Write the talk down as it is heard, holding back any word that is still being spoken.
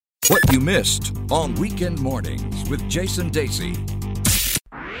What you missed on Weekend Mornings with Jason Dacey.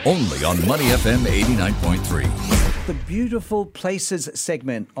 Only on Money FM 89.3. The Beautiful Places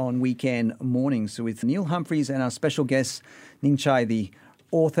segment on Weekend Mornings with Neil Humphreys and our special guest, Ning Cai, the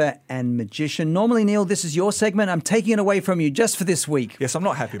author and magician. Normally, Neil, this is your segment. I'm taking it away from you just for this week. Yes, I'm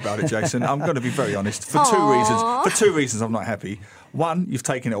not happy about it, Jason. I'm going to be very honest. For two reasons. For two reasons I'm not happy. One, you've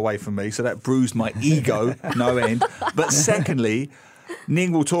taken it away from me, so that bruised my ego, no end. But secondly,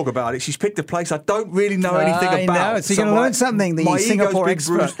 Ning will talk about it. She's picked a place I don't really know anything about. I know. So you're going to learn something. The Singapore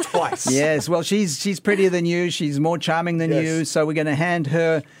expert. Bruised twice. Yes. Well, she's prettier than you. She's more charming than you. So we're going to hand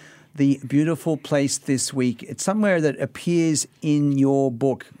her the beautiful place this week. It's somewhere that appears in your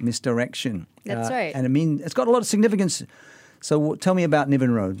book, Misdirection. That's right. And I mean, it's got a lot of significance. So tell me about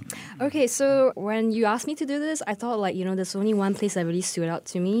Niven Road. Okay, so when you asked me to do this, I thought there's only one place that really stood out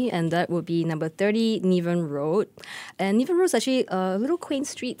to me, and that would be number 30 Niven Road. And Niven Road is actually a little quaint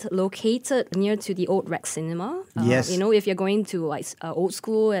street located near to the old Rex Cinema. Yes. If you're going to old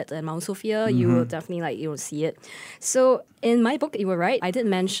school at Mount Sophia, you will definitely see it. So in my book, you were right. I did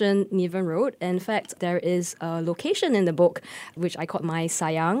mention Niven Road. In fact, there is a location in the book which I called my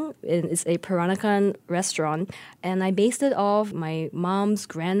Sayang. It's a Peranakan restaurant, and I based it off my mom's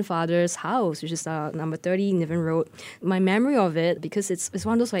grandfather's house, which is number 30 Niven Road. My memory of it, because it's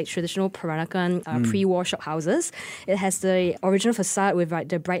one of those traditional Peranakan pre-war shop houses. It has the original facade with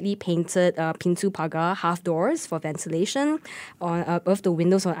the brightly painted pintu pagar half doors for ventilation above the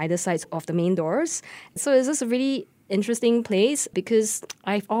windows on either sides of the main doors. So it's just a really interesting place because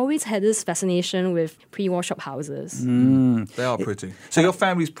I've always had this fascination with pre-war shop houses. They are pretty. So your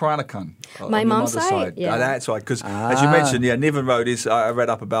family's Peranakan? My mom's side, yeah. That's right, because as you mentioned, Niven Road is, I read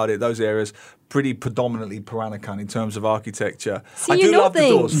up about it, those areas, pretty predominantly Peranakan in terms of architecture. See, I you do know love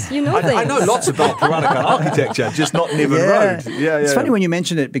things. the doors. You know things. I know lots about Peranakan architecture, just not Niven Road. Yeah. It's funny when you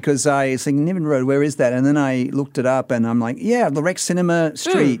mentioned it because I was thinking, Niven Road, where is that? And then I looked it up and I'm like, the Rex Cinema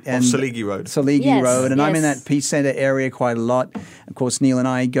Street. And Saligi Road. Saligi Road. And I'm in that Peace Centre area quite a lot. Of course, Neil and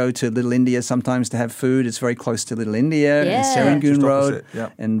I go to Little India sometimes to have food. It's very close to Little India and Serangoon Road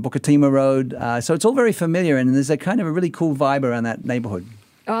and Bukatima Road. So it's all very familiar and there's a kind of a really cool vibe around that neighbourhood.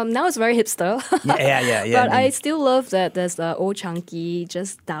 Now it's very hipster. Yeah. But I still love that there's the Old Chunky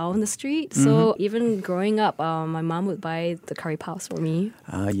just down the street. So even growing up, my mom would buy the curry puffs for me.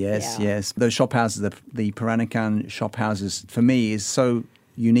 Yes. Those shop houses, the Peranakan shop houses, for me, is so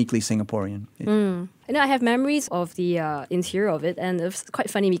uniquely Singaporean. And I have memories of the interior of it, and it's quite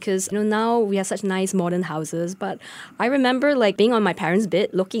funny because now we have such nice modern houses. But I remember being on my parents' bed,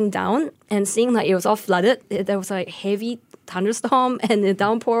 looking down and seeing it was all flooded. There was heavy thunderstorm and the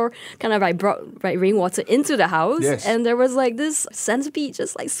downpour kind of brought rainwater into the house, and there was this centipede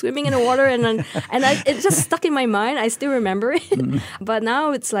just swimming in the water, and it just stuck in my mind. I still remember it, but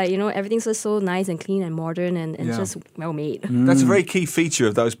now it's everything's just so nice and clean and modern and just well made. That's a very key feature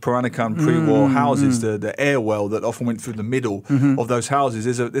of those Peranakan pre-war houses, the air well that often went through the middle of those houses.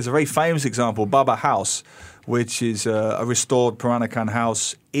 There's a very famous example, Baba House, which is a restored Peranakan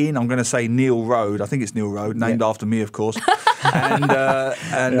house in, I'm going to say Neil Road. I think it's Neil Road, named after me, of course. And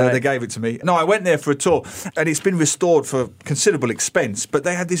they gave it to me. No, I went there for a tour, and it's been restored for considerable expense. But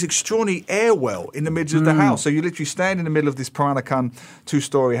they had this extraordinary air well in the middle of the house. So you literally stand in the middle of this Peranakan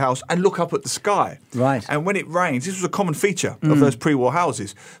two-storey house and look up at the sky. Right. And when it rains, this was a common feature of those pre-war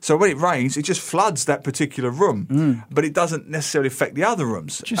houses. So when it rains, it just floods that particular room, but it doesn't necessarily affect the other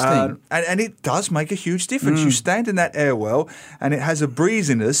rooms. Interesting. And it does make a huge difference. You stand in that air well, and it has a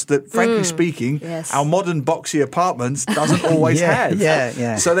breeziness that, frankly speaking, our modern boxy apartments doesn't always have.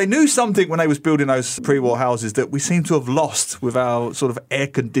 Yeah. So they knew something when they was building those pre-war houses that we seem to have lost with our sort of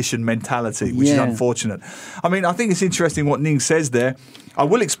air-conditioned mentality, which is unfortunate. I mean, I think it's interesting what Ning says there. I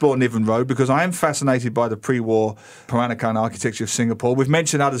will explore Niven Road because I am fascinated by the pre-war Peranakan architecture of Singapore. We've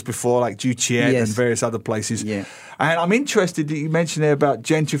mentioned others before, like Joo Chiat and various other places. Yeah. And I'm interested that you mentioned there about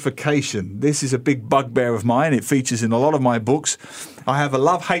gentrification. This is a big bugbear of mine. It features in a lot of my books. I have a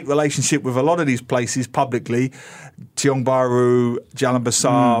love-hate relationship with a lot of these places publicly. Tiong Bahru, Jalan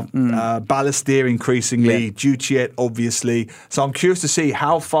Besar, Balestier increasingly, Joo Chiat obviously. So I'm curious to see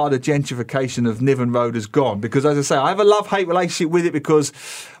how far the gentrification of Niven Road has gone. Because as I say, I have a love-hate relationship with it because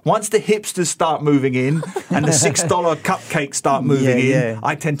once the hipsters start moving in and the $6 cupcakes start moving in,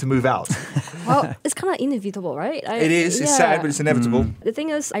 I tend to move out. Well, it's kind of inevitable, right? It is. It's sad, but it's inevitable. The thing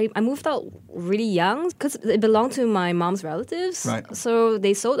is, I moved out really young because it belonged to my mom's relatives. Right. So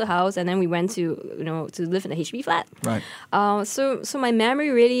they sold the house, and then we went to to live in a HB flat. Right. So my memory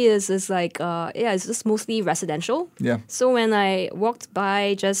really is it's just mostly residential. Yeah. So when I walked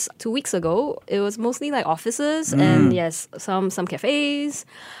by just 2 weeks ago, it was mostly offices and some cafes.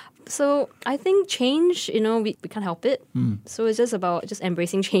 So I think change, we can't help it. So it's just about just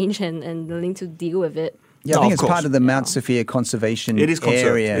embracing change and learning to deal with it. Yeah, I think it's part of the Mount Sophia conservation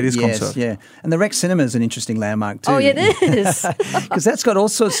area. It is conserved. Yeah. And the Rex Cinema is an interesting landmark too. Oh, it is. Because that's got all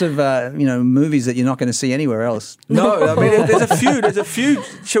sorts of, movies that you're not going to see anywhere else. No, I mean, there's a few,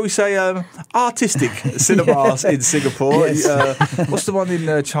 shall we say, artistic cinemas in Singapore. Yes. What's the one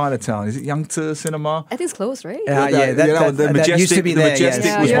in Chinatown? Is it Yangtze Cinema? I think it's closed, right? That used to be there.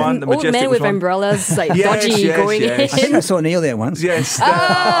 Majestic was one. The old man with umbrellas, dodgy going in. I think I saw Neil there once. Yes, I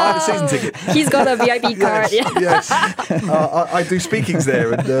had a season ticket. He's got a VIP card. Yes. I do speakings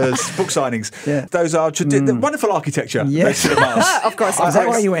there and book signings. Yeah. Those are wonderful architecture. Yes. Of course. Is that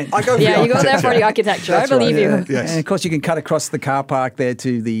why you went? I go for you go there for the architecture. I believe you. Yes. And of course, you can cut across the car park there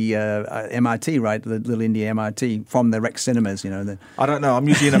to the MRT, right? The Little India MRT from the Rex Cinemas. I don't know. I'm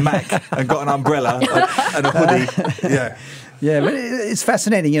usually in a Mac and got an umbrella and a hoodie. Yeah. Yeah, but it's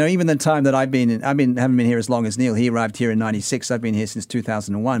fascinating. Even the time that haven't been here as long as Neil. He arrived here in '96. I've been here since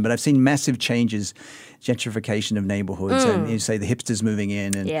 2001. But I've seen massive changes, gentrification of neighborhoods, and you say the hipsters moving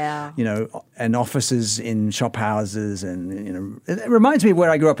in, and and offices in shop houses, and it reminds me of where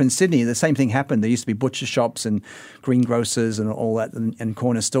I grew up in Sydney. The same thing happened. There used to be butcher shops and greengrocers and all that, and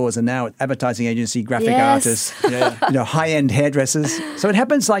corner stores, and now advertising agency, graphic artists, high-end hairdressers. So it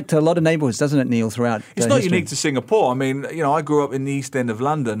happens to a lot of neighborhoods, doesn't it, Neil? Throughout it's not history. unique to Singapore. I mean, I grew up in the East End of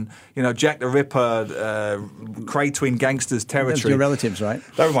London. Jack the Ripper, Cray Twin gangsters territory. Those are your relatives, right?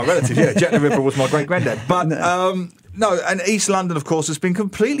 They were my relatives. Yeah, Jack the Ripper was my great granddad. But no, and East London, of course, has been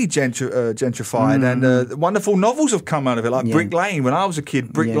completely gentrified, and wonderful novels have come out of it, like Brick Lane. When I was a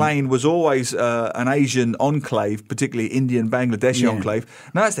kid, Brick Lane was always an Asian enclave, particularly Indian Bangladeshi enclave.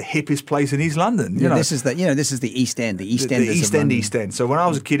 Now it's the hippest place in East London. This is the East End, the East End, East End. So when I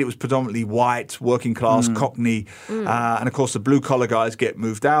was a kid, it was predominantly white, working class, Cockney, and of course the blue collar guys get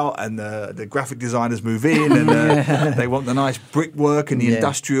moved out, and the graphic designers move in, and they want the nice brickwork and the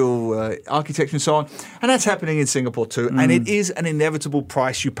industrial architecture and so on. And that's happening in Singapore too, and it is an inevitable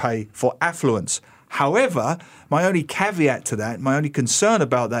price you pay for affluence. However, my only caveat to that, my only concern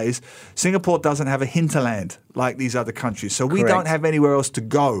about that is Singapore doesn't have a hinterland like these other countries. So we don't have anywhere else to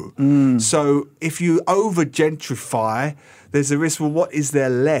go. So if you over-gentrify, there's a risk, what is there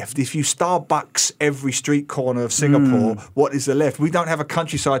left? If you Starbucks every street corner of Singapore, what is there left? We don't have a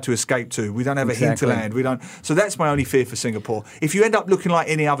countryside to escape to. We don't have a hinterland. So that's my only fear for Singapore. If you end up looking like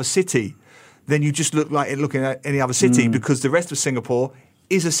any other city, then you just look like looking at any other city because the rest of Singapore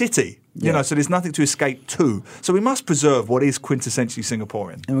is a city, so there's nothing to escape to. So we must preserve what is quintessentially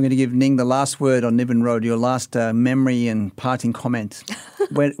Singaporean. And we're going to give Ning the last word on Niven Road, your last memory and parting comment.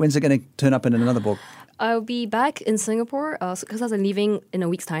 When's it going to turn up in another book? I'll be back in Singapore because I'm leaving in a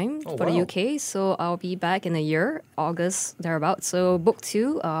week's time for the UK. So I'll be back in a year, August, thereabouts. So book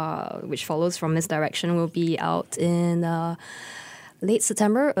 2, which follows from Misdirection, will be out in late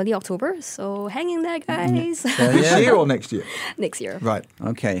September, early October. So hang in there, guys. This year or next year? Next year. Right.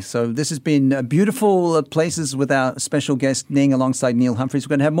 Okay, so this has been Beautiful Places with our special guest Ning alongside Neil Humphreys.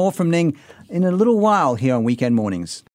 We're going to have more from Ning in a little while here on Weekend Mornings.